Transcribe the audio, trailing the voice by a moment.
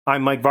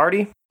I'm Mike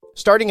Vardy.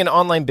 Starting an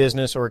online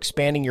business or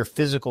expanding your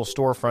physical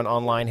storefront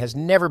online has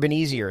never been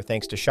easier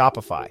thanks to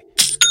Shopify.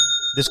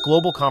 This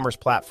global commerce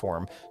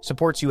platform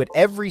supports you at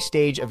every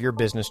stage of your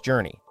business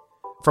journey.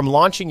 From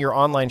launching your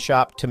online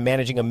shop to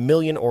managing 1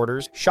 million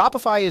orders,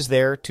 Shopify is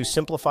there to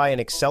simplify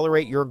and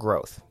accelerate your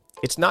growth.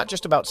 It's not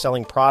just about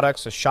selling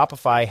products, as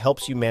Shopify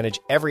helps you manage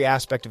every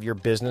aspect of your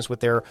business with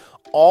their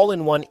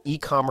all-in-one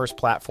e-commerce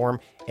platform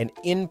and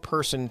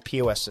in-person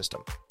POS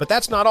system. But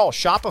that's not all.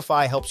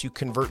 Shopify helps you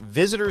convert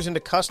visitors into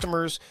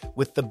customers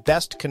with the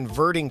best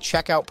converting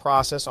checkout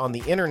process on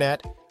the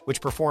internet, which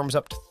performs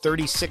up to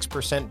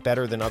 36%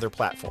 better than other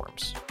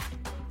platforms.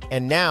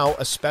 And now,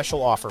 a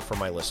special offer for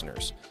my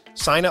listeners.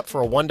 Sign up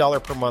for a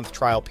 $1 per month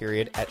trial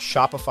period at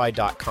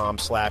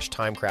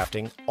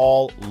shopify.com/timecrafting,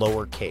 all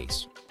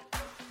lowercase.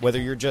 Whether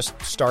you're just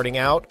starting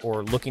out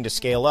or looking to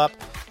scale up,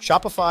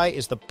 Shopify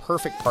is the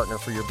perfect partner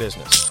for your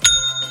business.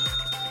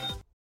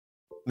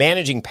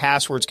 Managing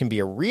passwords can be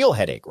a real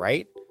headache,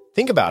 right?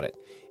 Think about it.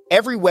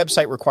 Every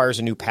website requires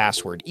a new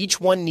password.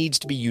 Each one needs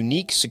to be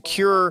unique,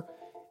 secure,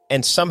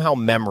 and somehow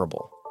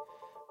memorable.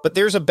 But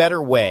there's a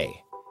better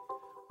way.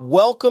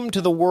 Welcome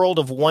to the world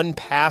of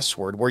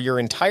 1Password, where your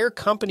entire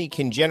company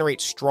can generate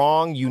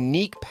strong,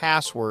 unique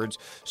passwords,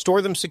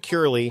 store them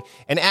securely,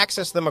 and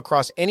access them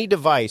across any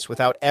device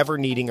without ever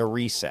needing a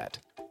reset.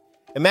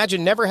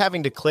 Imagine never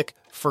having to click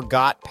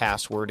Forgot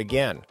Password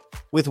again.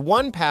 With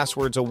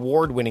 1Password's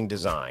award-winning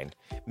design,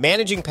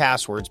 managing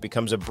passwords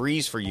becomes a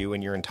breeze for you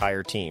and your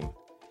entire team.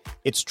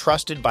 It's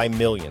trusted by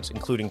millions,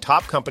 including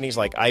top companies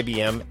like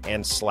IBM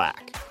and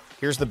Slack.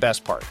 Here's the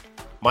best part.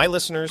 My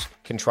listeners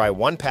can try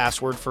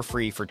 1Password for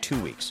free for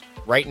 2 weeks.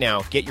 Right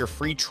now, get your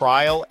free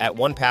trial at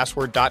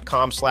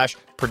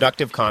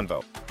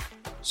onepassword.com/productiveconvo.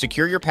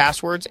 Secure your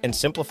passwords and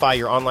simplify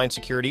your online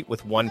security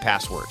with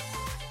 1Password.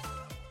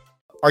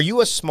 Are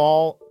you a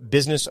small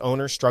business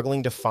owner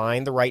struggling to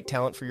find the right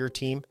talent for your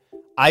team?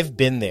 I've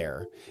been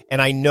there,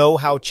 and I know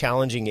how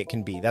challenging it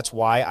can be. That's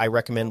why I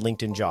recommend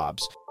LinkedIn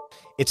Jobs.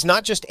 It's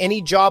not just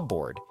any job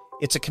board.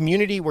 It's a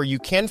community where you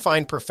can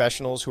find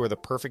professionals who are the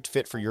perfect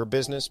fit for your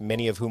business,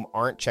 many of whom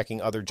aren't checking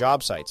other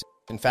job sites.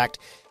 In fact,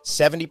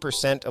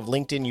 70% of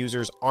LinkedIn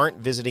users aren't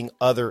visiting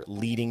other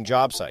leading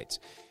job sites,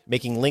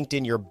 making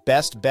LinkedIn your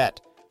best bet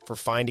for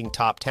finding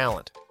top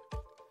talent.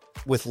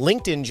 With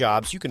LinkedIn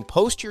Jobs, you can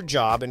post your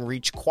job and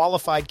reach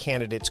qualified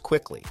candidates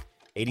quickly.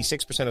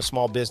 86% of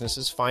small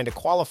businesses find a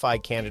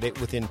qualified candidate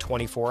within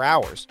 24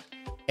 hours.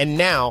 And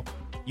now,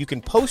 you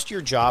can post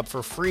your job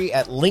for free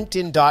at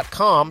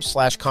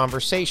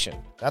linkedin.com/conversation.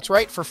 That's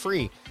right, for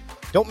free.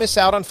 Don't miss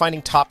out on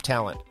finding top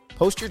talent.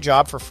 Post your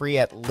job for free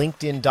at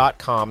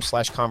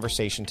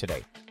linkedin.com/conversation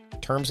today.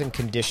 Terms and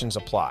conditions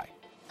apply.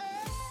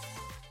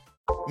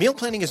 Meal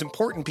planning is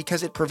important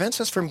because it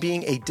prevents us from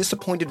being a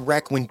disappointed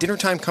wreck when dinner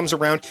time comes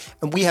around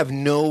and we have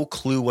no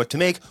clue what to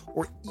make,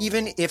 or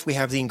even if we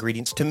have the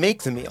ingredients to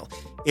make the meal.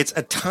 It's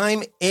a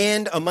time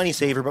and a money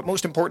saver, but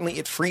most importantly,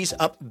 it frees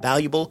up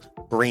valuable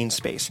brain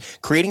space.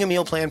 Creating a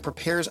meal plan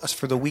prepares us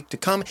for the week to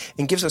come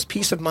and gives us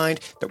peace of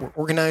mind that we're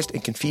organized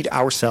and can feed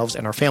ourselves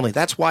and our family.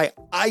 That's why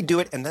I do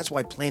it, and that's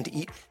why Plan to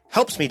Eat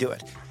helps me do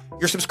it.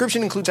 Your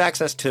subscription includes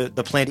access to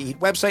the Plan to Eat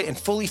website and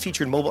fully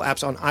featured mobile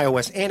apps on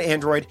iOS and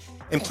Android.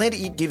 And Plan to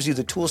Eat gives you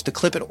the tools to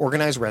clip and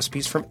organize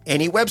recipes from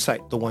any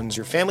website, the ones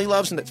your family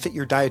loves and that fit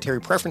your dietary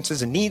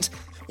preferences and needs.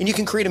 And you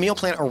can create a meal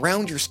plan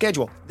around your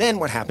schedule. Then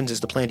what happens is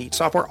the Plan to Eat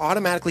software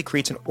automatically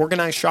creates an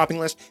organized shopping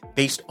list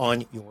based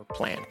on your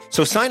plan.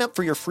 So sign up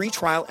for your free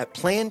trial at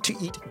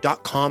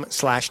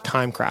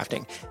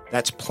plantoeat.com/timecrafting.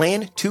 That's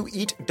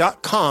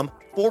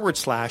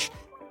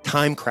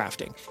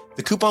plantoeat.com/timecrafting.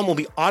 The coupon will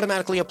be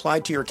automatically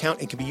applied to your account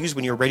and can be used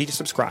when you're ready to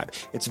subscribe.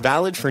 It's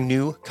valid for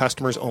new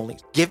customers only.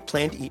 Give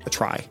Plan to Eat a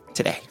try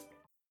today.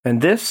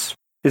 And this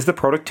is the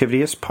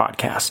Productivityist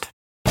Podcast.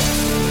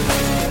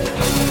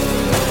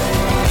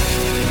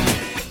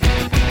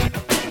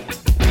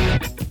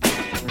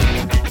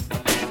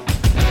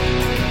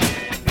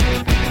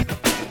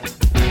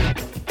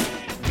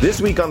 This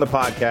week on the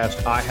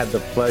podcast, I had the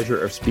pleasure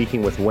of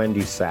speaking with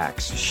Wendy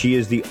Sachs. She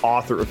is the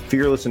author of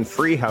Fearless and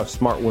Free: How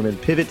Smart Women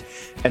Pivot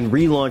and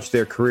Relaunch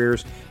Their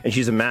Careers, and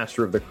she's a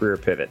master of the career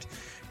pivot.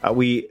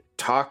 We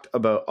talked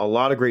about a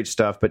lot of great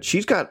stuff, but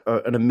she's got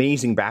an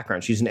amazing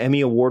background. She's an Emmy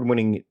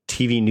award-winning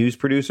TV news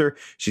producer.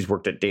 She's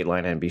worked at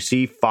Dateline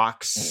NBC,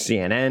 Fox,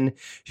 CNN.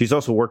 She's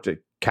also worked at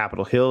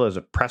Capitol Hill as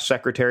a press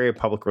secretary, a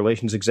public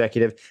relations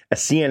executive, a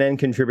CNN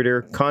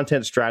contributor,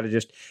 content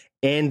strategist,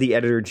 and the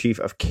editor-in-chief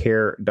of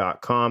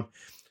care.com.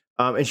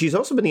 And she's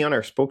also been the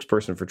on-air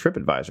spokesperson for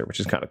TripAdvisor,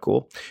 which is kind of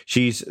cool.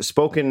 She's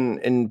spoken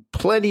in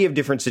plenty of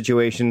different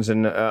situations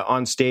and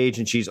on stage,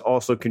 and she's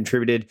also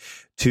contributed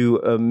to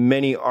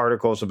many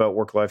articles about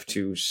work life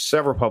to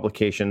several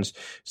publications,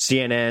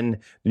 CNN,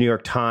 the New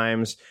York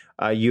Times,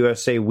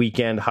 USA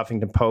Weekend,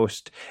 Huffington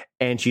Post,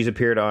 and she's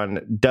appeared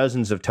on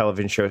dozens of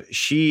television shows.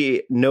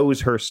 She knows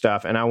her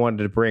stuff, and I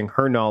wanted to bring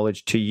her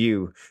knowledge to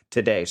you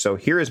today. So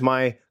here is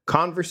my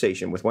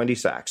conversation with Wendy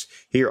Sachs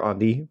here on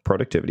the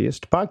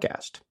Productivityist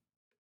Podcast.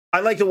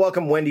 I'd like to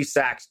welcome Wendy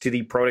Sachs to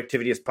the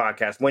Productivityist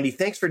podcast. Wendy,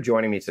 thanks for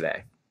joining me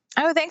today.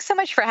 Oh, thanks so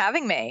much for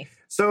having me.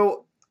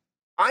 So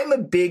I'm a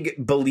big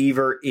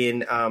believer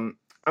in, I'm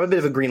a bit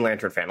of a Green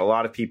Lantern fan. A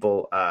lot of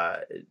people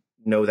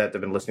know that they've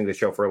been listening to the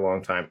show for a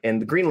long time.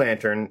 And the Green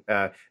Lantern,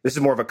 this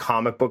is more of a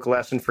comic book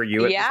lesson for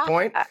you at this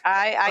point.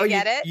 I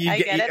get it. I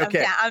get it.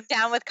 Okay. I'm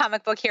down with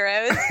comic book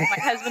heroes. My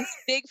husband's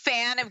a big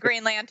fan of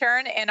Green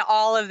Lantern and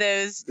all of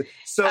those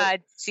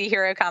DC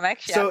hero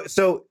comics. Yeah.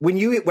 So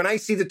when I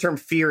see the term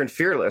fear and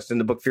fearless in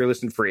the book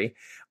Fearless and Free,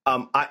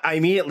 I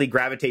immediately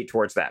gravitate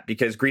towards that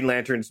because Green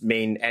Lantern's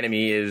main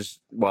enemy is,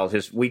 well,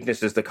 his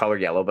weakness is the color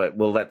yellow, but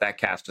we'll let that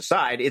cast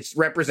aside. It's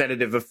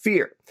representative of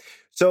fear.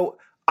 So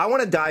I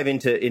want to dive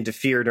into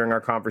fear during our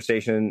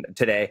conversation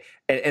today.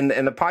 And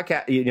the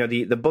podcast,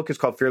 the book is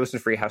called Fearless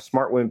and Free: How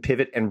Smart Women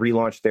Pivot and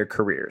Relaunch Their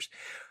Careers.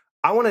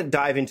 I want to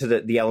dive into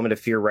the element of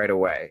fear right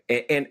away.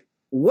 And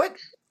what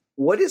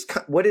is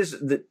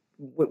the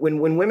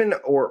when women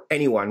or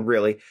anyone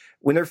really,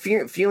 when they're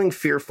feeling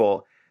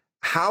fearful,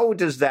 how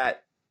does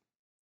that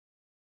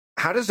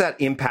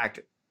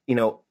impact,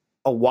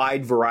 a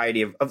wide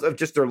variety of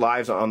just their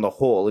lives on the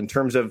whole, in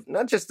terms of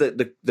not just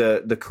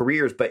the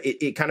careers, but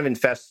it kind of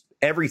infests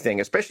everything,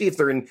 especially if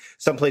they're in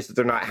some place that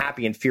they're not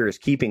happy and fear is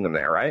keeping them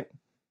there, right?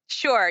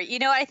 Sure.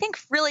 I think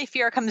really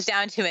fear comes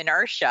down to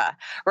inertia,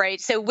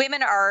 right? So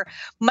women are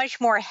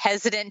much more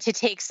hesitant to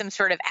take some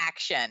sort of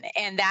action.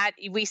 And that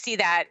we see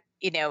that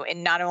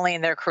in not only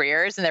in their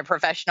careers and their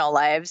professional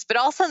lives, but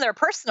also in their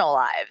personal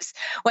lives.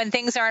 When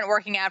things aren't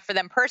working out for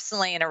them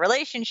personally in a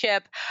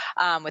relationship,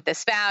 with a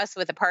spouse,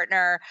 with a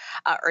partner,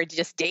 or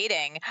just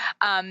dating,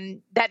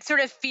 that sort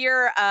of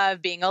fear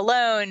of being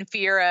alone,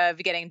 fear of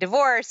getting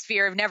divorced,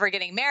 fear of never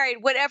getting married,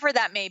 whatever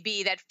that may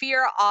be, that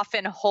fear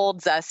often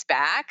holds us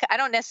back. I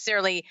don't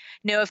necessarily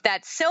know if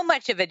that's so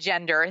much of a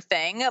gender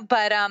thing,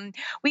 but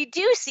we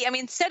do see,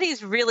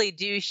 studies really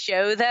do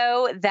show,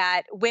 though,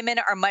 that women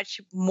are much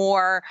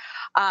more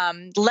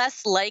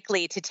less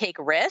likely to take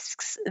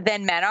risks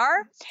than men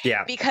are,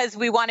 because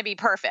we want to be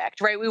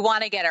perfect, right? We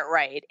want to get it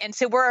right. And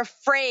so we're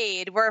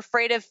afraid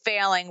of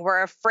failing.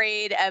 We're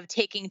afraid of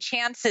taking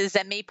chances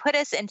that may put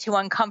us into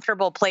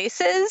uncomfortable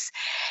places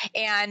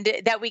and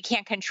that we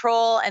can't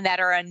control and that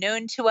are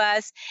unknown to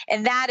us.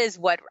 And that is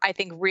what I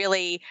think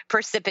really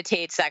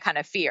precipitates that kind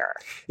of fear.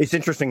 It's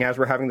interesting, as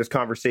we're having this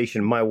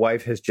conversation, my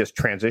wife has just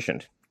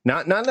transitioned.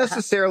 Not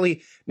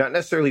necessarily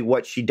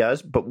what she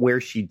does, but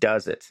where she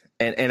does it.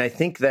 And I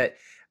think that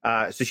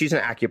so she's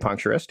an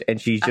acupuncturist,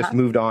 and she's just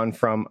moved on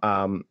from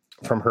her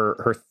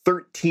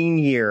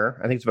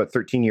 13-year, I think it's about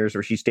 13 years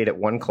where she stayed at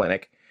one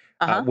clinic,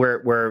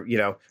 where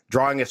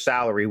drawing a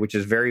salary, which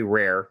is very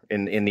rare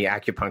in the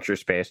acupuncture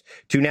space,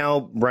 to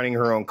now running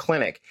her own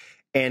clinic.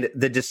 And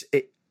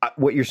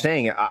what you're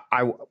saying,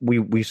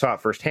 we saw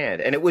it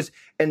firsthand,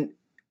 and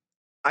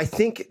I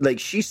think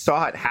she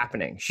saw it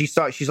happening. She's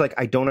like,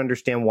 I don't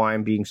understand why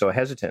I'm being so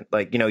hesitant.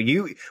 Mike,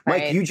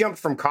 you jumped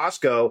from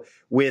Costco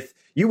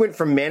you went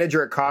from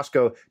manager at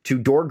Costco to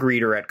door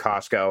greeter at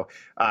Costco,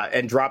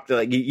 and dropped,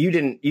 you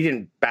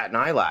didn't bat an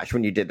eyelash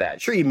when you did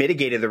that. Sure, you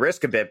mitigated the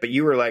risk a bit, but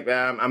you were like,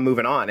 I'm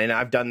moving on. And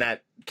I've done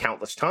that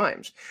countless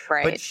times.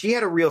 Right. But she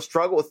had a real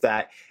struggle with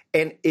that.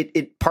 And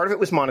it part of it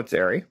was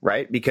monetary,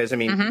 right? Because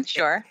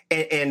sure.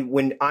 And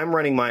when I'm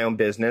running my own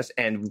business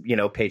and,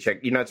 paycheck,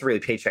 it's really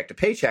paycheck to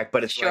paycheck,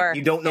 but it's like,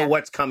 you don't know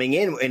what's coming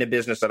in a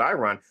business that I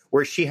run,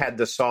 where she had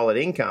the solid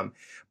income.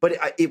 But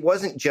it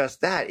wasn't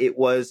just that. It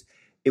was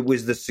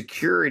the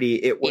security.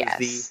 It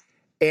was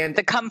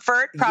the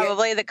comfort,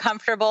 probably the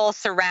comfortable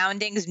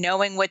surroundings,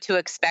 knowing what to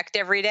expect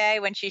every day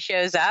when she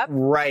shows up.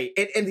 Right.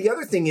 And the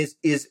other thing is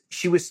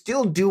she was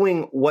still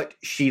doing what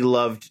she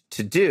loved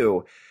to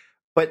do,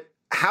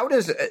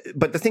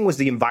 but the thing was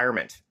the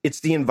environment. It's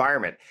the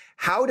environment.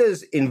 How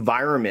does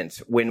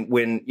environment,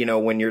 when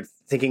you're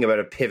thinking about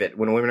a pivot,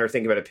 when women are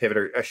thinking about a pivot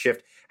or a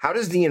shift, how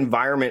does the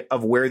environment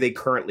of where they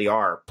currently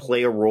are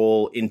play a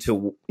role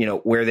into,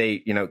 where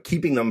they,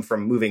 keeping them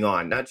from moving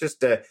on? Not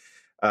just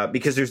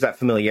because there's that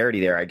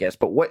familiarity there, I guess,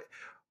 but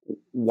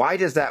why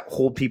does that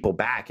hold people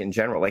back in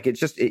general?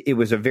 It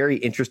was a very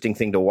interesting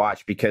thing to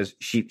watch, because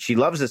she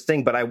loves this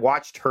thing, but I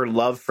watched her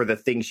love for the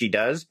thing she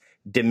does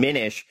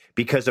diminish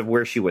because of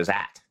where she was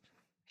at.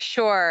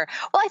 Sure.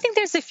 Well, I think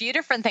there's a few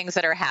different things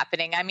that are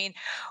happening.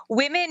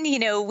 Women,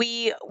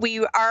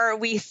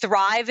 we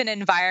thrive in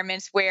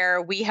environments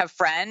where we have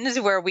friends,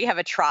 where we have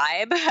a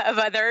tribe of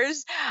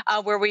others,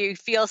 where we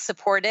feel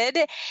supported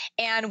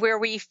and where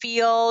we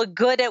feel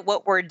good at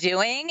what we're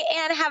doing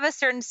and have a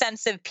certain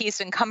sense of peace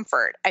and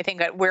comfort, I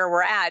think, at where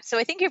we're at. So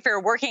I think if you're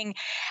working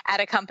at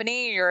a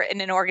company, you're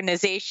in an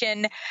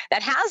organization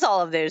that has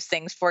all of those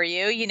things for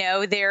you,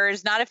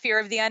 there's not a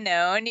fear of the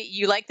unknown.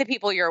 You like the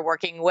people you're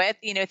working with,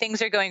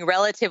 things are going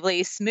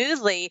relatively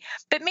smoothly,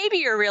 but maybe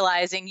you're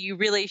realizing you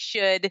really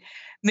should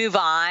move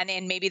on,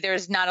 and maybe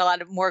there's not a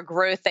lot of more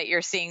growth that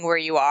you're seeing where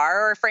you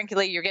are, or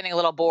frankly, you're getting a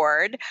little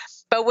bored.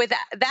 But with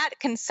that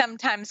can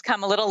sometimes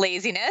come a little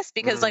laziness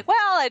because like, well,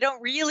 I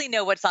don't really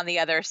know what's on the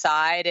other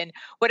side. And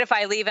what if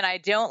I leave and I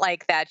don't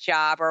like that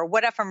job? Or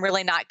what if I'm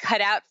really not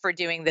cut out for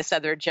doing this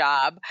other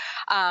job?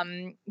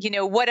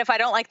 What if I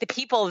don't like the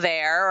people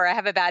there or I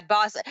have a bad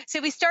boss? So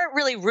we start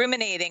really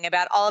ruminating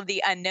about all of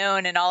the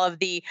unknown and all of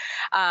the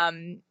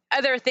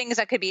other things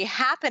that could be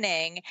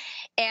happening.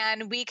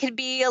 And we could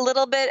be a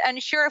little bit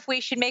unsure if we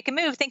should make a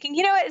move, thinking,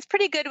 you know what, it's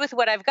pretty good with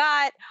what I've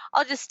got.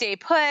 I'll just stay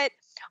put.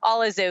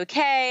 All is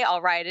okay.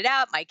 I'll ride it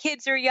out. My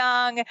kids are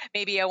young.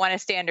 Maybe I want to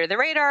stay under the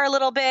radar a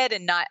little bit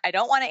and I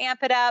don't want to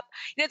amp it up.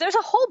 There's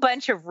a whole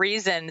bunch of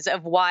reasons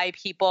of why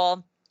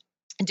people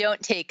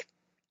don't take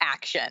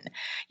action.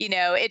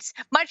 It's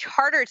much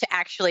harder to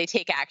actually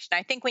take action.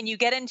 I think when you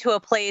get into a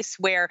place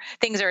where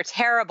things are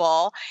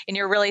terrible and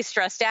you're really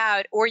stressed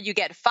out or you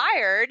get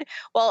fired,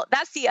 well,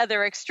 that's the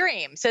other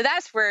extreme. So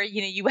that's where,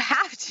 you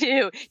have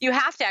to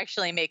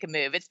actually make a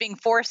move. It's being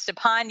forced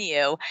upon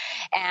you.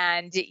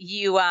 And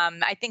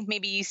I think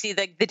maybe you see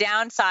the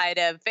downside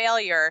of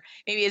failure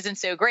maybe isn't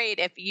so great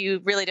if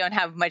you really don't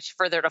have much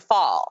further to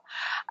fall.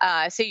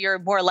 So you're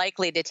more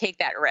likely to take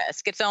that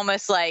risk. It's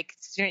almost like,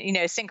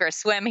 sink or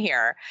swim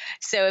here.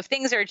 So if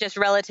things are just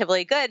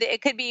relatively good,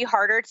 it could be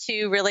harder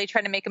to really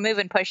try to make a move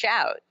and push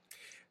out.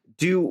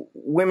 Do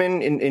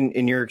women,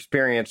 in your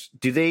experience,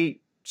 do they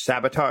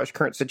sabotage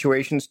current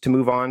situations to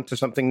move on to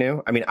something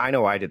new? I mean, I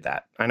know I did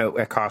that. I know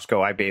at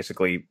Costco, I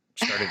basically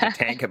started to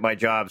tank at my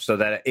job so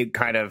that it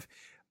kind of,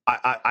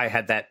 I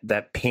had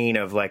that pain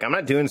of like, I'm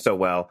not doing so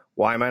well.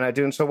 Why am I not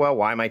doing so well?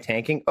 Why am I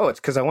tanking? Oh, it's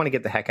because I want to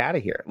get the heck out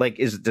of here. Like,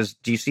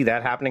 do you see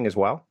that happening as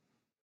well?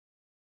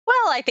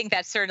 Well, I think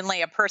that's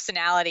certainly a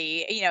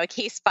personality, a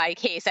case by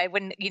case. I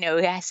wouldn't,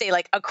 say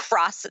like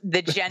across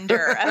the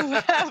gender.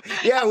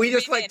 Yeah, we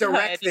just like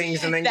direct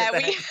things and then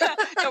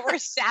that we're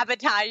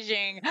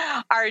sabotaging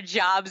our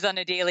jobs on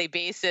a daily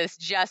basis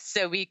just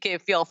so we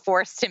could feel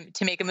forced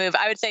to make a move.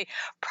 I would say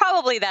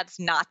probably that's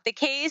not the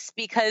case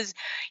because,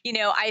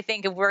 I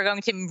think if we're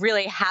going to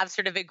really have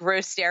sort of a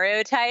gross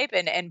stereotype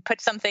and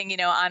put something,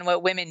 on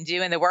what women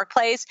do in the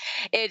workplace,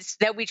 it's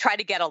that we try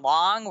to get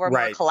along. We're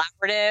more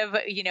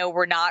collaborative.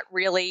 We're not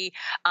really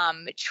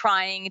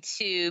trying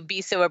to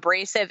be so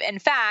abrasive. In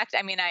fact,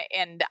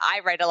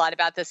 I write a lot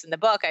about this in the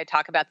book. I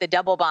talk about the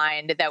double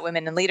bind that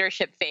women in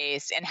leadership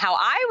face and how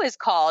I was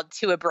called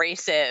too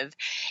abrasive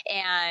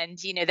and,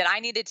 that I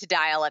needed to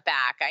dial it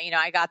back.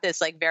 I got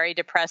this like very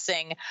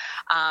depressing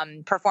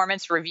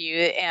performance review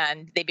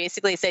and they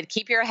basically said,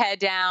 keep your head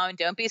down,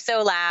 don't be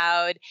so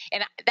loud.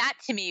 And that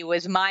to me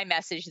was my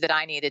message that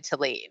I needed to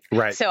leave.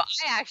 Right. So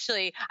I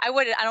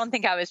don't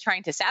think I was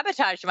trying to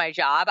sabotage my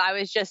job. I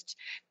was just,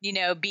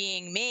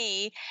 being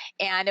me,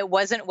 and it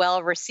wasn't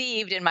well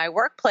received in my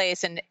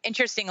workplace. And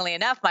interestingly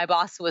enough, my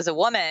boss was a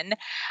woman.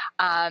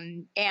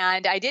 And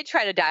I did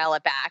try to dial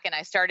it back. And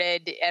I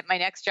started at my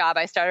next job,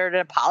 I started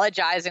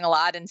apologizing a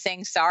lot and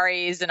saying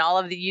sorries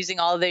and using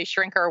all of those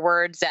shrinker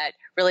words that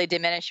really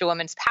diminish a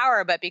woman's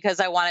power. But because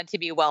I wanted to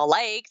be well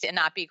liked and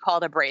not be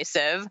called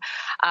abrasive,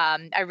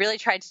 I really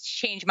tried to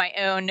change my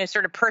own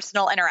sort of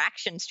personal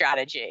interaction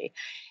strategy.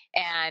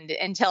 And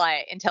until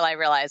I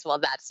realized, well,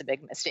 that's a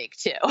big mistake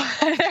too.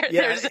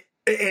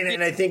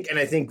 And I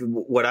think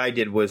what I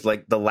did was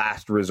like the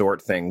last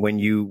resort thing when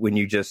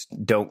you just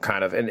don't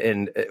kind of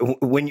and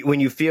when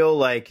you feel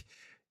like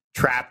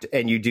trapped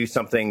and you do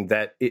something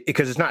that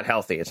because it's not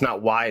healthy, it's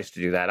not wise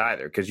to do that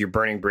either because you're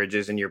burning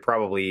bridges and you're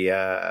probably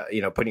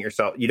putting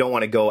yourself. You don't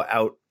want to go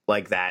out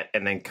like that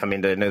and then come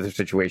into another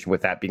situation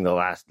with that being the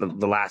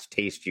last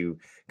taste you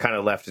kind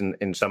of left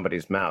in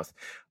somebody's mouth.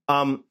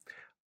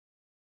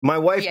 My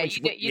wife,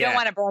 you don't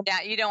want to burn down.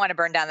 You don't want to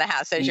burn down the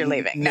house as you're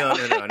leaving. No.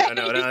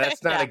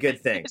 That's not a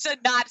good thing. It's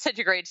not such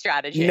a great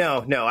strategy.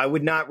 No, I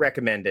would not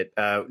recommend it.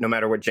 No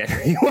matter what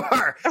gender you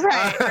are.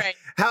 Right.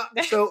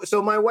 So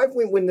my wife,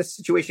 when this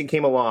situation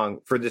came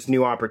along for this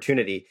new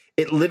opportunity,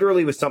 it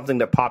literally was something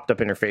that popped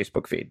up in her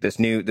Facebook feed. This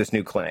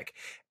new clinic,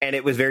 and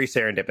it was very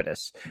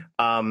serendipitous.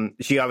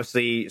 She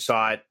obviously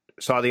saw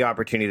the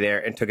opportunity there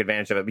and took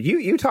advantage of it. But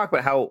you talk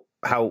about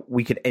how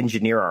we could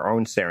engineer our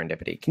own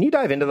serendipity. Can you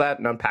dive into that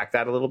and unpack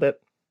that a little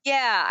bit?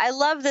 Yeah, I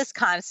love this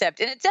concept.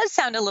 And it does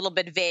sound a little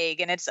bit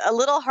vague and it's a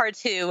little hard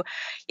to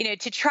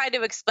try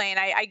to explain.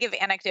 I give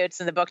anecdotes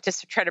in the book just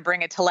to try to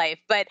bring it to life.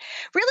 But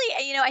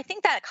really, I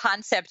think that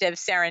concept of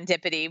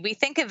serendipity, we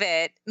think of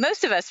it,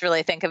 most of us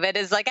really think of it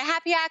as like a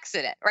happy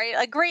accident, right?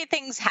 Like great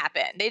things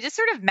happen. They just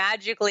sort of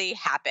magically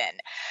happen.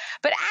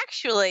 But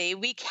actually,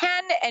 we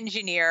can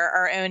engineer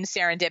our own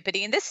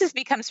serendipity. And this has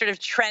become sort of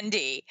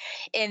trendy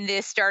in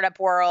this startup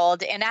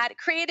world and at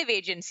creative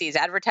agencies,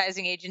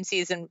 advertising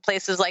agencies and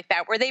places like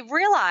that, where they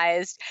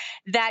realized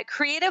that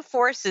creative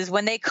forces,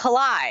 when they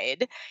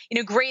collide,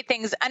 great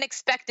things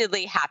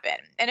unexpectedly happen.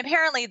 And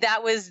apparently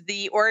that was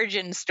the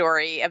origin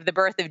story of the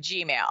birth of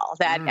Gmail,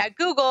 that at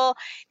Google,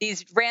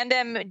 these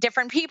random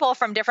different people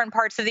from different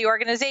parts of the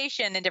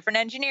organization and different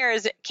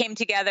engineers came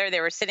together.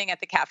 They were sitting at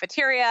the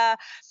cafeteria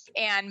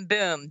and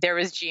boom, there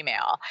was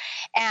Gmail.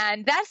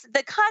 And that's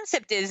the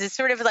concept is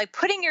sort of like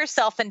putting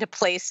yourself into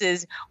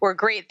places where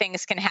great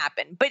things can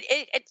happen. But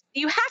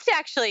you have to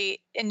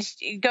actually, and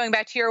going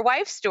back to your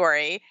wife's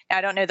story,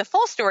 I don't know the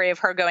full story of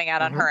her going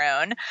out on her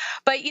own,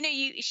 but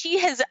she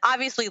has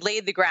obviously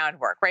laid the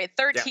groundwork, right?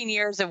 13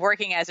 years of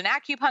working as an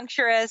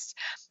acupuncturist,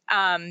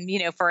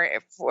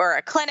 for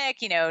a clinic,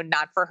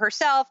 not for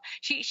herself.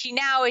 She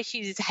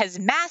has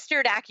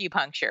mastered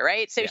acupuncture,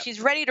 right? So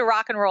she's ready to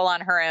rock and roll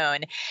on her own.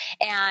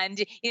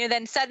 And,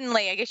 then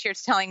suddenly, I guess you're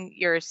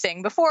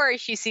saying before,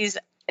 she sees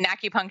an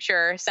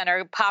acupuncture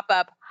center pop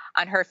up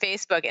on her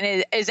Facebook.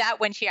 And is that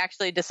when she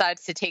actually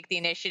decides to take the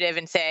initiative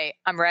and say,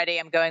 I'm ready,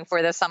 I'm going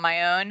for this on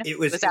my own?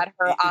 Was that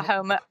her aha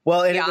moment?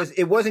 Well, and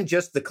it wasn't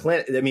just the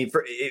clinic. I mean,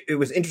 it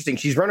was interesting.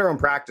 She's run her own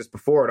practice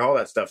before and all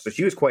that stuff. So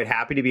she was quite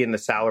happy to be in the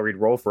salaried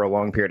role for a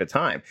long period of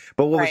time.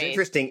 But what was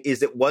interesting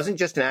is it wasn't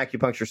just an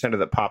acupuncture center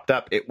that popped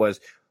up. It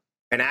was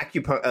an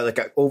like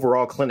an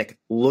overall clinic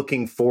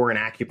looking for an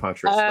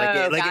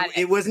acupuncturist.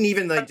 It wasn't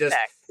even like just,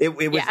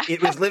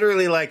 it was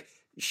literally like,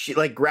 she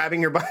like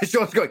grabbing her by the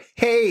shoulders going,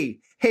 hey,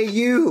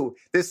 you,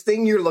 this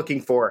thing you're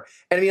looking for.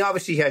 And I mean,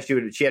 obviously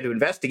she had to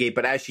investigate,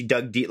 but as she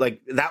dug deep,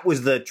 like that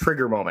was the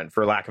trigger moment,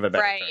 for lack of a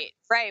better term.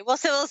 Right. Well,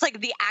 so it was like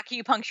the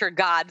acupuncture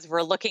gods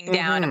were looking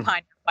down upon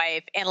your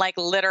wife and like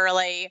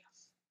literally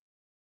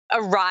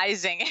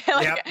arising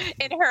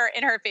in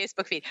her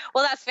Facebook feed.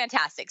 Well, that's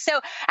fantastic. So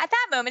at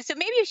that moment, so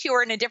maybe if she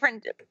were in a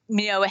different,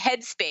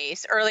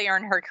 headspace earlier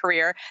in her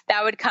career,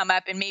 that would come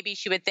up and maybe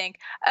she would think,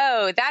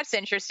 oh, that's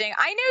interesting.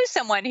 I know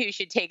someone who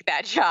should take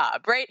that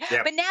job, right?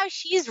 Yep. But now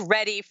she's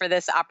ready for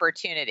this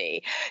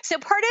opportunity. So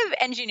part of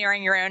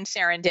engineering your own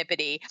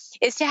serendipity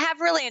is to have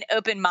really an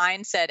open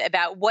mindset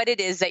about what it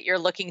is that you're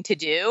looking to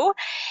do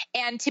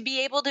and to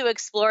be able to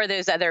explore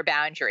those other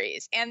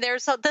boundaries. And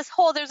there's a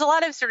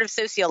lot of sort of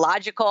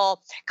sociological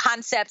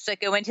concepts that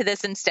go into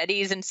this and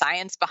studies and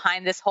science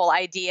behind this whole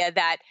idea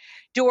that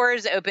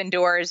doors open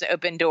doors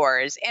open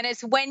doors. And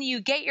it's when you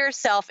get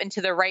yourself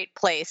into the right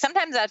place,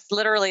 sometimes that's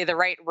literally the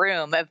right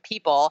room of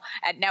people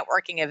at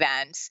networking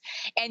events,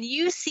 and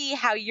you see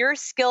how your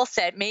skill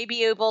set may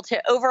be able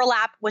to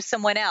overlap with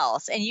someone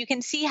else. And you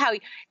can see how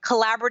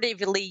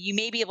collaboratively you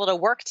may be able to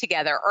work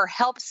together or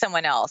help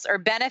someone else or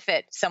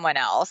benefit someone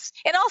else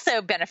and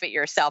also benefit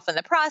yourself in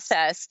the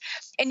process.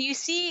 And you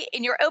see,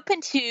 and you're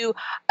open to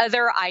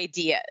other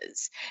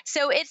ideas.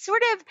 So it's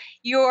sort of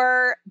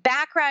your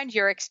background,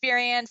 your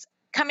experience,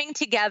 coming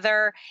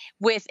together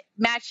with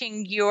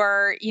matching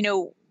your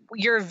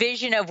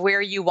vision of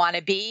where you want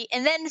to be,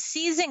 and then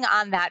seizing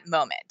on that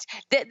moment.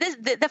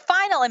 The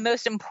final and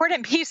most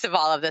important piece of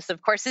all of this,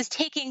 of course, is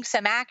taking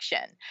some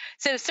action.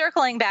 So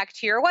circling back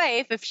to your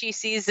wife, if she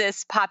sees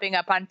this popping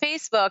up on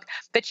Facebook,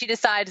 but she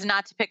decides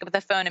not to pick up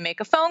the phone and make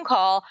a phone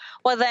call,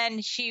 well,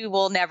 then she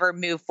will never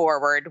move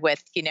forward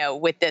with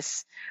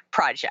this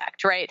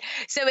project, right?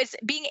 So it's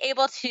being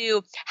able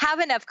to have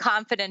enough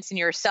confidence in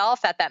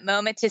yourself at that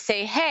moment to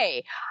say,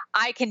 hey,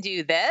 I can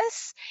do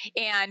this,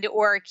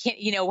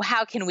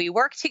 how can we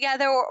work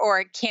together,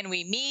 or can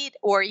we meet,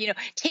 or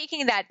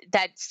taking that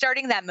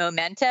starting that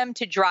momentum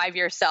to drive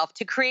yourself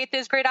to create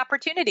those great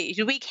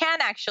opportunities. We can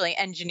actually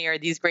engineer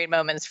these great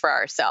moments for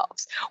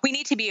ourselves. We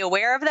need to be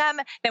aware of them,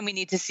 then we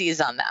need to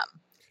seize on them.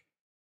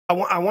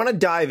 I want to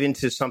dive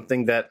into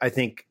something that I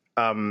think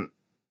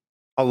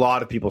a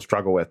lot of people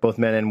struggle with, both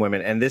men and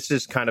women, and this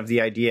is kind of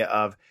the idea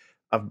of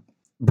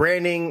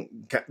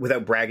branding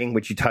without bragging,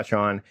 which you touch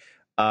on.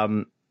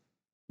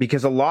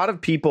 Because a lot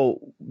of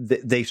people,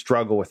 they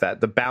struggle with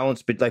that. The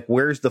balance, but like,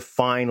 where's the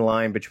fine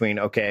line between,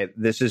 okay,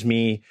 this is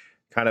me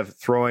kind of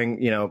throwing,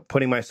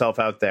 putting myself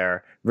out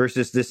there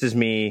versus this is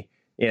me,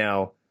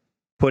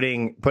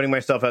 putting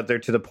myself out there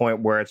to the point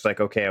where it's like,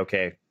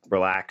 okay,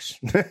 relax.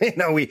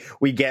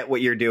 We get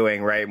what you're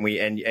doing, right?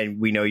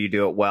 And we know you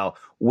do it well.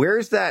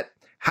 Where's that?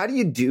 How do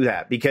you do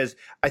that? Because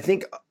I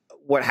think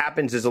what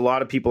happens is a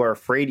lot of people are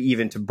afraid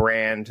even to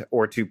brand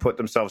or to put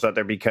themselves out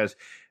there because,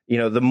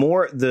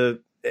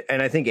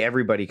 and I think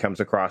everybody comes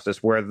across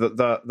this, where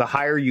the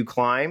higher you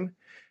climb,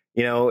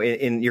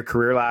 in your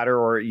career ladder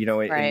or,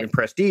 in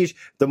prestige,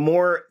 the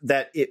more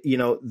that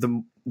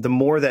the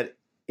more that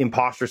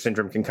imposter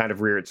syndrome can kind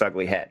of rear its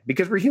ugly head,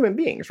 because we're human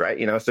beings, right?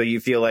 So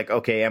you feel like,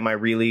 okay, am I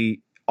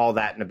really all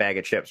that in a bag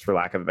of chips, for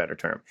lack of a better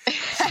term?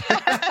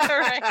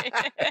 Right.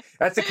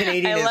 That's a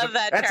Canadianism. I love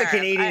that term. That's a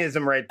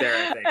Canadianism right there,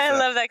 I think. I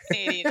love that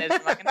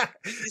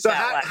Canadianism. So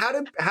how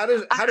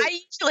does I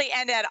usually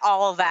end at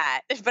all of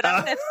that, but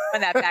I'm going to throw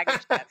in that bag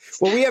of chips.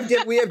 Well,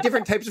 we have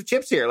different types of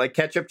chips here, like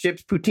ketchup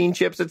chips, poutine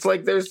chips. It's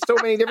like there's so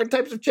many different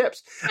types of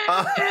chips.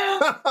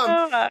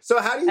 So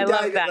how do you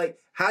dive? Like,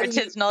 How do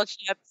you... Artisanal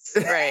chips,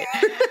 right?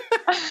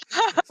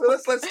 So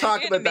let's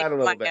talk about that a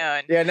little bit.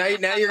 Own. Yeah, now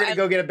you're going to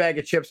go get a bag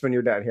of chips when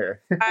you're down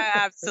here.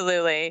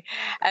 Absolutely.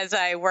 As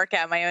I work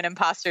out my own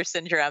imposter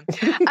syndrome.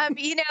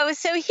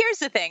 So here's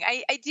the thing.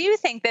 I do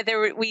think that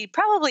we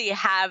probably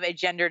have a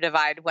gender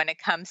divide when it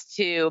comes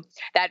to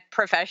that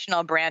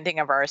professional branding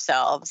of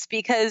ourselves,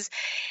 because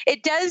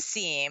it does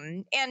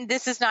seem, and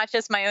this is not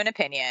just my own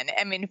opinion,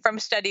 I mean, from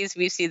studies,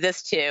 we see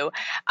this too.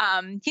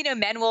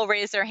 Men will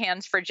raise their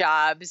hands for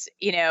jobs,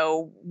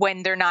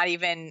 when they're not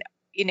even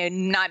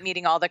not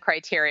meeting all the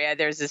criteria.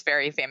 There's this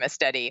very famous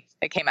study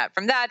that came out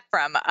from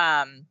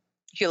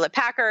Hewlett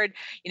Packard.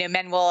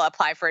 Men will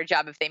apply for a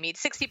job if they meet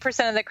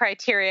 60% of the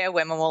criteria.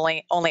 Women will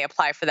only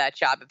apply for that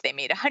job if they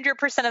meet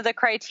 100% of the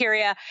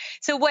criteria.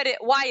 So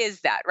why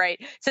is that, right?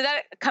 So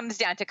that comes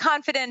down to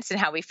confidence and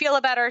how we feel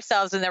about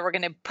ourselves, and then we're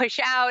going to push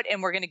out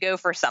and we're going to go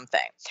for something.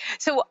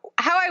 So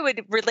how I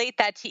would relate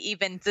that to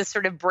even this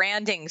sort of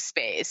branding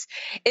space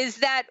is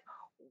that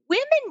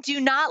women do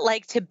not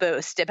like to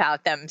boast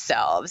about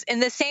themselves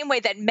in the same way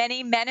that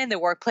many men in the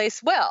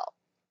workplace will.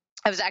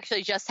 I was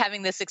actually just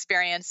having this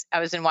experience. I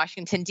was in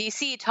Washington,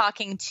 D.C.,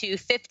 talking to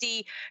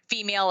 50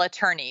 female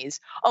attorneys,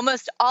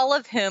 almost all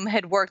of whom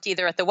had worked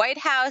either at the White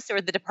House or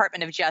the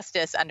Department of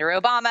Justice under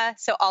Obama.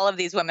 So all of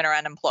these women are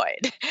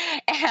unemployed.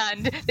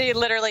 And they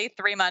literally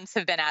 3 months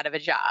have been out of a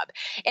job.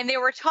 And they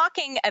were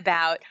talking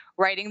about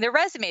writing their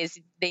resumes.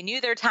 They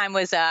knew their time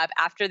was up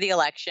after the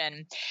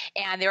election,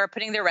 and they were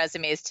putting their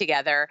resumes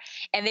together.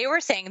 And they were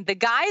saying the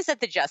guys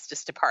at the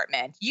Justice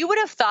Department, you would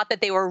have thought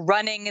that they were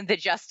running the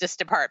Justice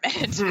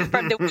Department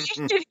from the way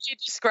you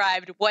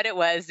described what it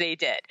was they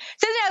did.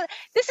 So now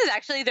this is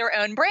actually their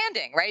own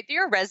branding, right?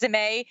 Your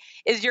resume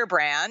is your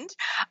brand.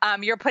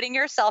 You're putting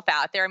yourself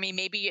out there. I mean,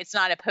 maybe it's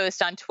not a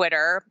post on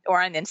Twitter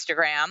or on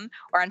Instagram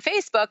or on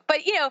Facebook, but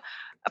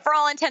for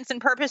all intents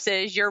and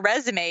purposes, your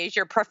resume is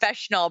your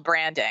professional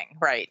branding,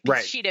 right?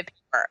 Right. Sheet of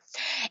paper.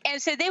 And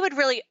so they would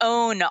really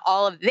own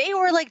they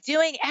were like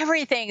doing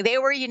everything. They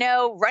were,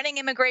 running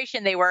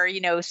immigration. They were,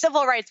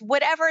 civil rights,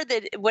 whatever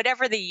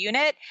the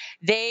unit,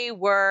 they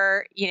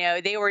were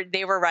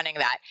running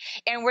that.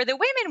 And where the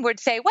women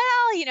would say, well,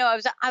 I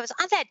was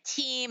on that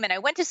team and I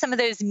went to some of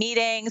those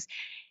meetings.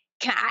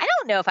 I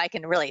don't know if I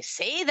can really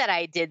say that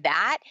I did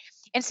that.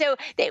 And so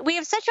we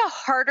have such a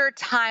harder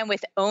time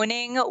with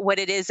owning what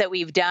it is that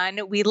we've done.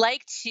 We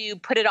like to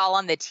put it all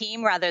on the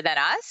team rather than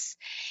us.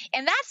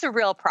 And that's a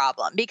real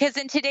problem, because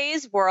in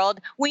today's world,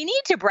 we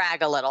need to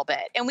brag a little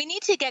bit and we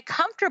need to get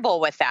comfortable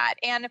with that.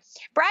 And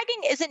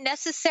bragging isn't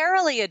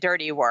necessarily a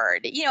dirty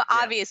word.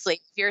 Obviously,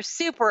 if you're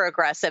super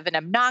aggressive and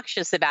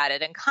obnoxious about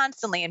it and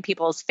constantly in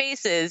people's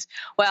faces,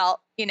 well,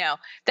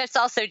 that's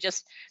also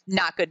just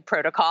not good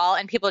protocol,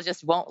 and people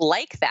just won't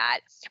like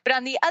that. But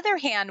on the other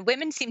hand,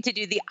 women seem to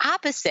do the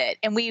opposite,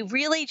 and we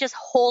really just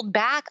hold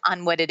back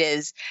on what it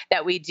is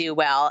that we do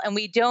well. And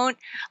we don't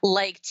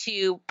like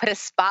to put a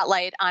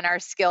spotlight on our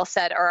skill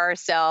set or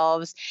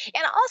ourselves.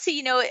 And also,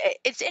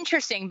 it's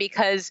interesting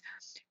because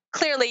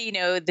clearly,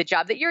 the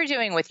job that you're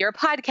doing with your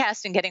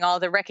podcast and getting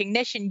all the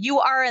recognition, you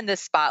are in the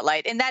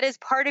spotlight, and that is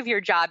part of your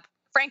job.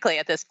 Frankly,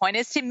 at this point,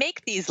 is to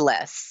make these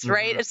lists,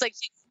 right? Mm-hmm. It's like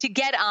to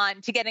get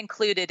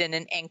included in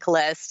an Inc.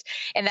 list,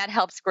 and that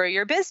helps grow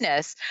your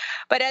business.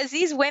 But as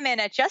these women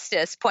at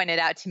Justice pointed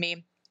out to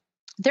me,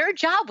 their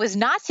job was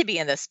not to be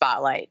in the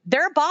spotlight.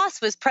 Their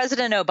boss was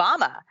President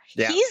Obama.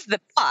 Yeah. He's the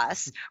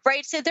boss,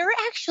 right? So they're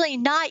actually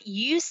not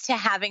used to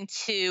having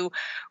to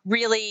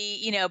really,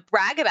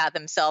 brag about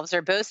themselves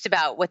or boast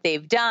about what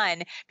they've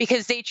done,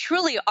 because they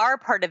truly are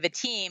part of a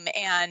team.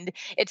 And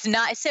it's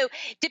not, so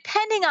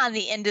depending on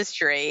the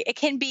industry, it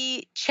can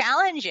be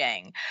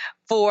challenging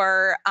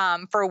for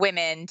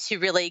women to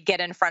really get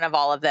in front of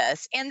all of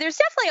this. And there's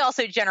definitely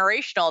also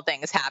generational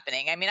things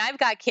happening. I mean, I've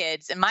got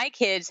kids, and my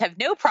kids have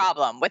no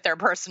problem with their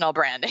personal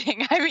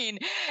branding. I mean,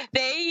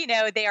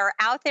 they are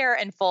out there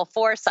in full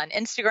force on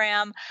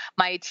Instagram.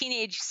 My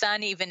teenage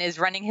son even is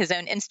running his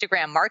own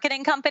Instagram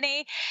marketing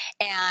company.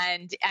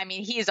 And I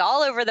mean, he's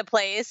all over the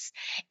place,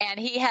 and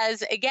he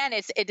has, again,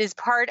 it is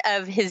part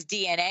of his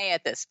DNA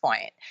at this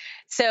point.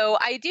 So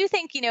I do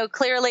think,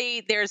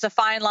 clearly there's a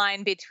fine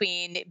line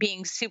between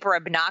being super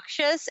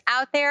obnoxious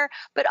out there,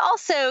 but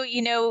also,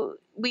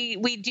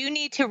 we do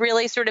need to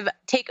really sort of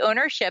take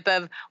ownership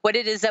of what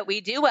it is that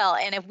we do well.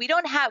 And if we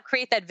don't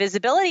create that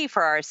visibility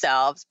for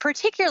ourselves,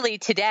 particularly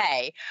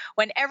today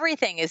when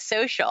everything is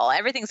social,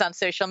 everything's on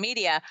social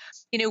media,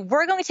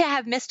 we're going to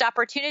have missed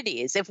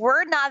opportunities. If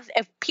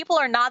people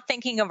are not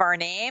thinking of our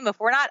name, if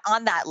we're not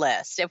on that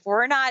list, if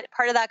we're not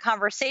part of that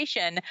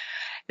conversation,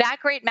 that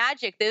great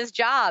magic, those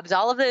jobs,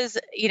 all of those,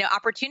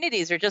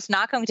 opportunities are just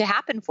not going to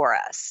happen for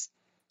us.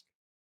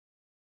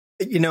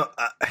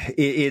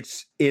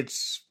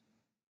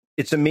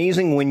 It's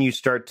amazing when you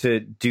start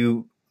to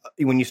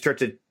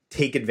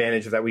take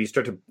advantage of that, when you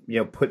start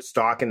to, put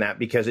stock in that,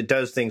 because it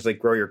does things like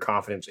grow your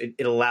confidence.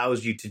 It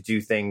allows you to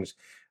do things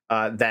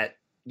that,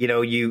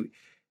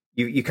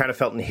 you kind of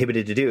felt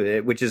inhibited to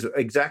do, which is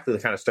exactly the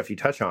kind of stuff you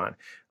touch on.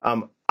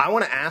 I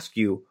want to ask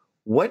you,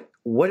 what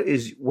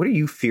are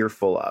you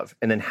fearful of?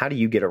 And then how do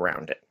you get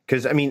around it?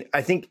 Because, I mean,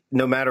 I think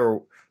no matter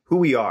who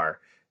we are,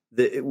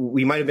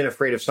 we might have been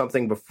afraid of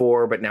something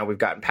before, but now we've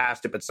gotten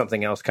past it, but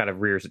something else kind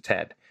of rears its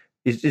head.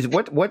 Is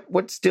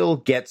what still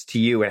gets to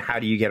you, and how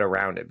do you get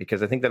around it?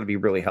 Because I think that'll be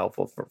really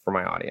helpful for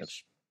my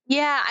audience.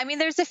 Yeah, I mean,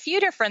 there's a few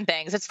different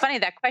things. It's funny,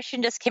 that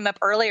question just came up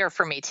earlier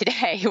for me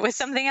today with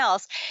something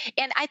else.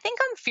 And I think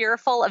I'm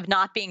fearful of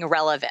not being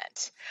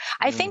relevant.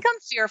 I think I'm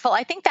fearful.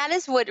 I think that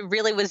is what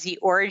really was the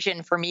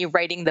origin for me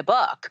writing the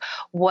book,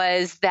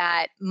 was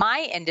that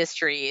my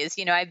industries,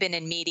 I've been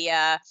in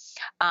media,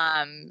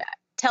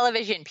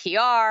 television,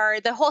 PR,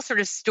 the whole sort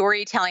of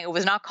storytelling. It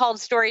was not called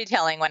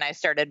storytelling when I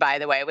started, by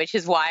the way, which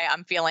is why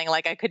I'm feeling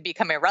like I could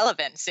become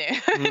irrelevant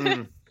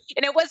soon.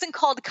 And it wasn't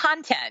called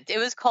content. It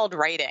was called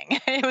writing.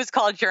 It was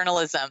called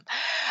journalism.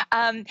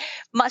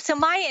 So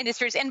my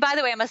industries, and by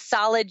the way, I'm a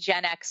solid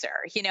Gen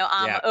Xer.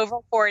 I'm over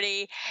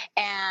 40,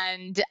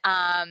 and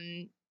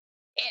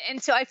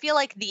so I feel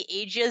like the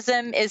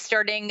ageism is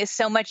starting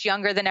so much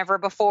younger than ever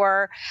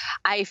before.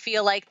 I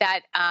feel like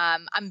that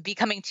I'm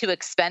becoming too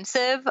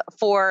expensive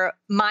for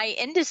my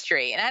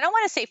industry. And I don't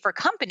want to say for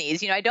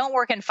companies. I don't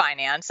work in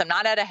finance. I'm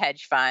not at a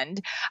hedge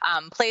fund.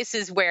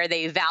 Places where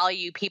they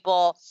value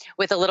people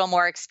with a little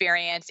more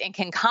experience and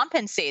can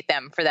compensate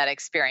them for that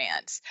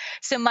experience.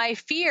 So my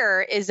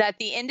fear is that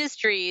the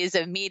industries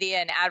of media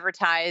and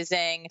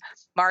advertising,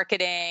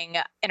 marketing,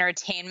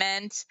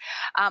 entertainment,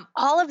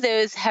 all of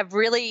those have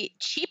really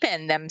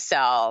cheapened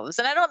themselves.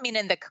 And I don't mean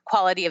in the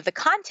quality of the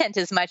content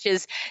as much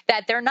as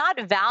that they're not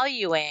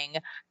valuing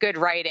good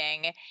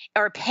writing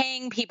or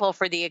paying people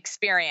for the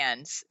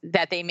experience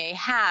that they may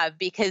have,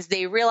 because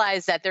they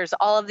realize that there's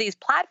all of these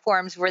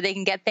platforms where they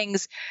can get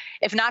things,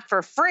 if not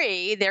for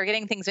free, they're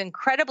getting things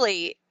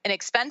incredibly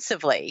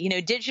inexpensively.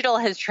 Digital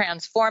has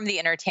transformed the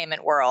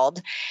entertainment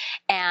world,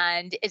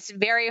 and it's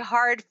very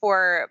hard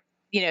for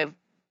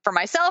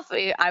myself.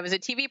 I was a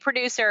TV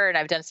producer and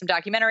I've done some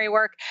documentary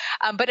work,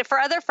 but for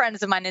other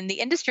friends of mine in the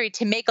industry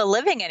to make a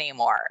living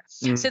anymore.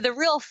 So the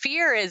real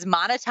fear is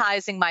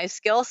monetizing my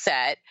skill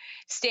set,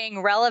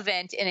 staying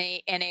relevant in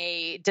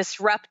a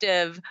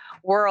disruptive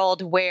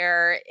world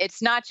where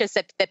it's not just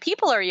that the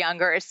people are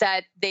younger, it's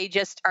that they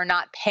just are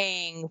not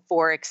paying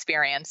for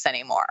experience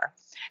anymore.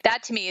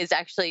 That to me is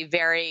actually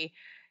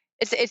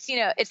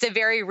it's a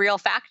very real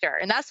factor.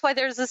 And that's why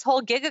there's this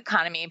whole gig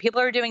economy and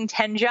people are doing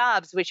 10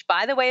 jobs, which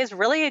by the way is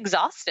really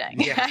exhausting.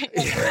 Yeah.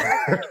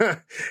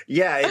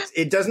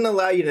 It doesn't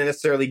allow you to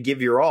necessarily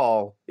give your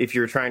all if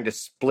you're trying to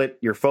split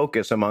your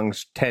focus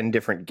amongst 10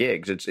 different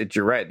gigs.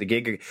 You're right. The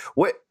gig.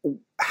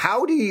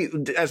 How do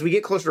you, as we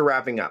get closer to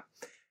wrapping up,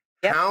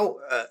 how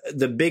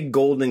the big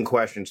golden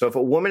question. So if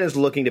a woman is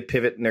looking to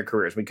pivot in their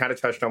careers, we kind of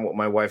touched on what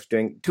my wife's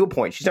doing to a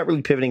point. She's not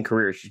really pivoting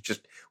careers. She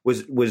just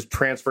was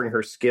transferring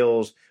her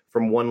skills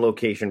from one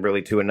location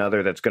really to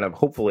another. That's going to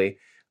hopefully,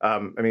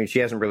 she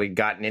hasn't really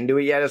gotten into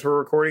it yet as we're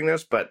recording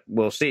this, but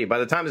we'll see. By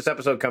the time this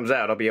episode comes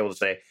out, I'll be able to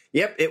say,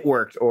 yep, it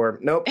worked, or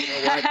nope.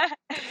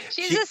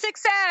 She's a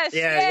success.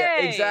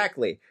 Yeah,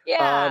 exactly.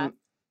 Yeah.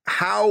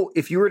 How,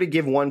 if you were to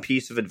give one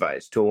piece of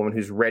advice to a woman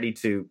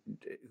who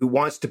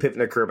wants to pivot in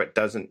their career but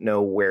doesn't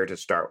know where to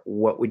start,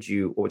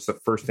 what's the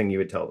first thing you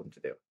would tell them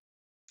to do?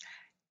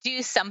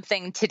 Do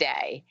something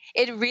today.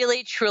 It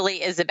really,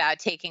 truly is about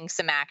taking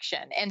some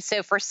action. And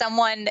so for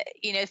someone,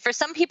 for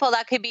some people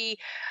that could be,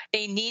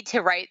 they need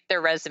to write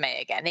their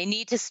resume again. They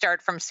need to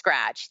start from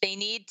scratch. They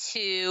need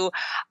to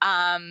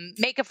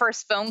make a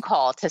first phone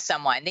call to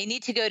someone. They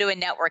need to go to a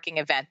networking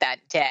event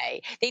that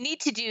day. They need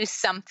to do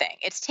something.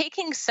 It's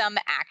taking some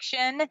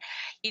action,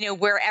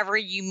 wherever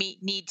you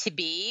need to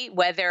be,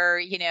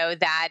 whether,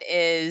 that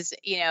is,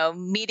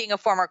 meeting a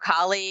former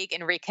colleague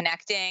and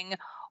reconnecting,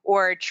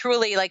 or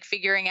truly like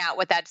figuring out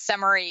what that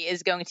summary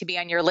is going to be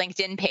on your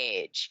LinkedIn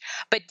page,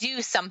 but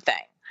do something.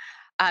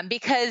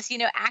 Because,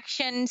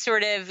 action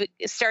sort of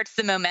starts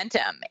the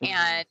momentum.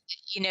 And,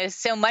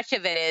 so much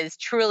of it is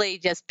truly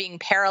just being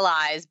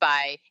paralyzed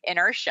by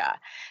inertia.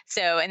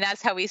 And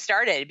that's how we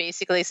started,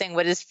 basically saying,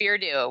 what does fear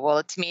do?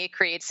 Well, to me, it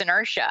creates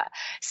inertia.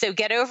 So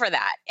get over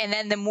that. And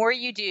then the more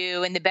you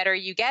do and the better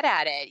you get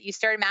at it, you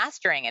start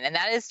mastering it. And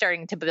that is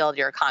starting to build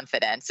your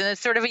confidence. And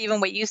it's sort of even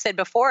what you said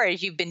before,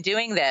 is you've been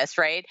doing this,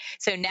 right?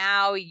 So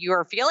now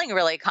you're feeling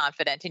really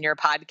confident in your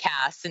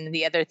podcast and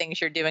the other things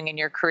you're doing in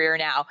your career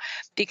now,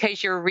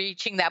 because you're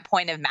reaching that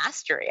point of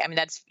mastery. I mean,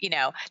 that's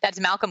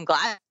Malcolm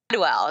Gladwell.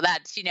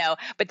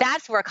 But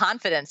that's where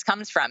confidence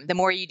comes from. The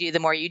more you do, the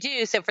more you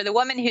do. So for the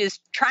woman who's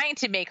trying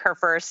to make her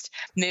first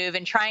move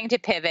and trying to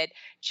pivot,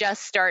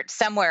 just start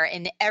somewhere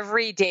and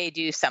every day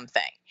do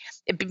something.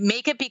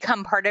 Make it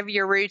become part of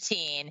your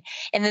routine.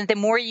 And then the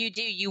more you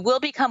do, you will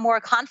become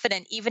more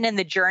confident even in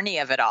the journey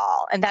of it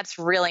all. And that's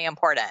really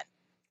important.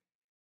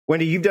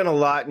 Wendy, you've done a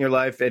lot in your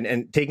life,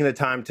 and taking the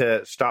time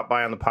to stop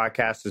by on the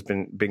podcast has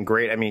been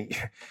great. I mean,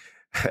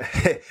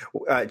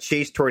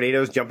 chase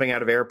tornadoes, jumping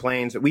out of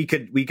airplanes. We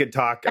could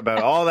talk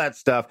about all that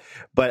stuff,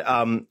 but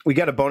we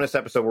got a bonus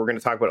episode. We're going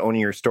to talk about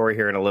owning your story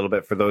here in a little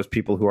bit for those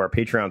people who are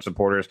Patreon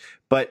supporters.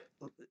 But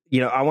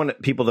I want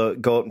people to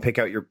go out and pick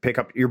up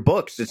your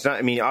books. It's not,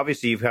 I mean,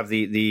 obviously you have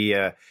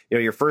the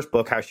your first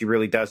book, How She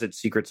Really Does It,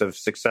 Secrets of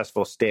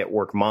Successful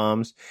Stay-at-Work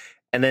Moms,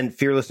 and then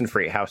Fearless and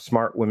Free, How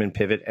Smart Women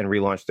Pivot and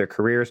Relaunch Their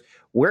Careers.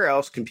 Where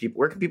can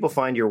people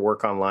find your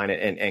work online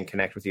and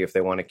connect with you if they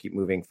want to keep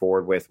moving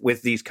forward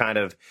with these kind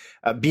of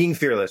being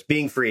fearless,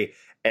 being free,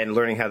 and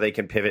learning how they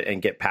can pivot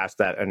and get past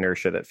that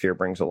inertia that fear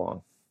brings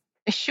along?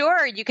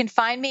 Sure. You can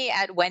find me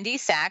at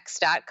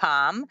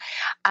wendysachs.com.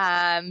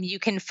 You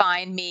can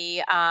find me,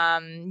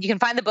 you can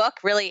find the book.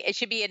 Really, it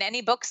should be in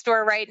any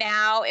bookstore right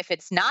now. If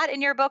it's not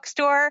in your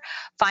bookstore,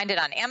 find it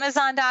on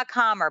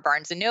Amazon.com or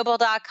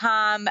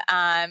BarnesandNoble.com.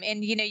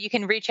 And, you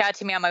can reach out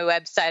to me on my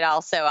website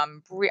also.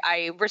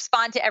 I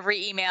respond to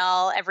every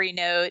email, every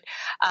note.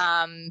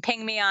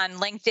 Ping me on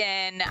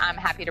LinkedIn. I'm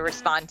happy to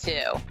respond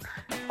too.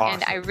 Awesome.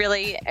 And I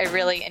really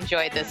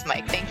enjoyed this,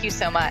 Mike. Thank you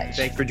so much.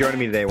 Thanks for joining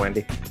me today,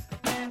 Wendy.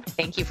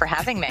 Thank you for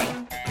having me.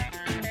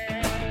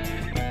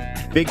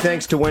 Big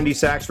thanks to Wendy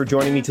Sachs for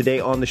joining me today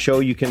on the show.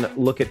 You can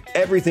look at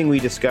everything we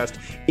discussed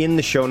in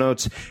the show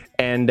notes.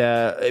 And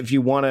if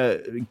you want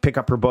to pick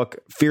up her book,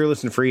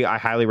 Fearless and Free, I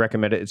highly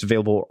recommend it. It's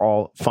available.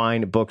 All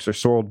fine books are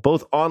sold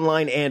both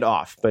online and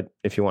off. But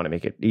if you want to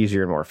make it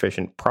easier and more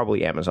efficient,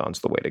 probably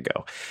Amazon's the way to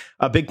go.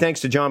 Big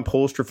thanks to John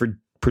Polstra for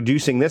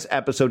producing this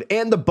episode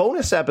and the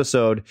bonus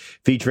episode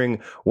featuring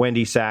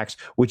Wendy Sachs,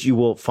 which you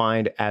will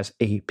find as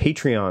a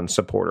Patreon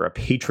supporter, a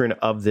patron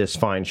of this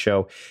fine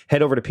show.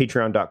 Head over to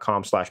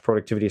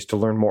patreon.com/productivityist to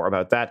learn more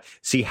about that,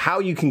 see how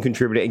you can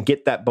contribute and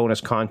get that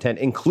bonus content,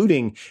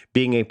 including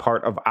being a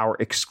part of our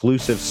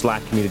exclusive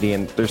Slack community.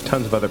 And there's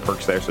tons of other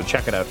perks there. So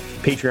check it out,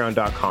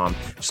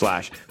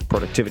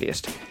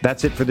 patreon.com/productivityist.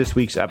 That's it for this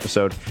week's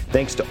episode.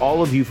 Thanks to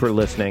all of you for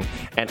listening.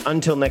 And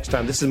until next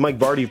time, this is Mike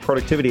Vardy of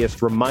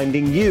Productivityist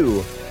reminding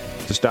you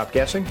to stop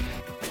guessing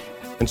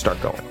and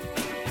start going.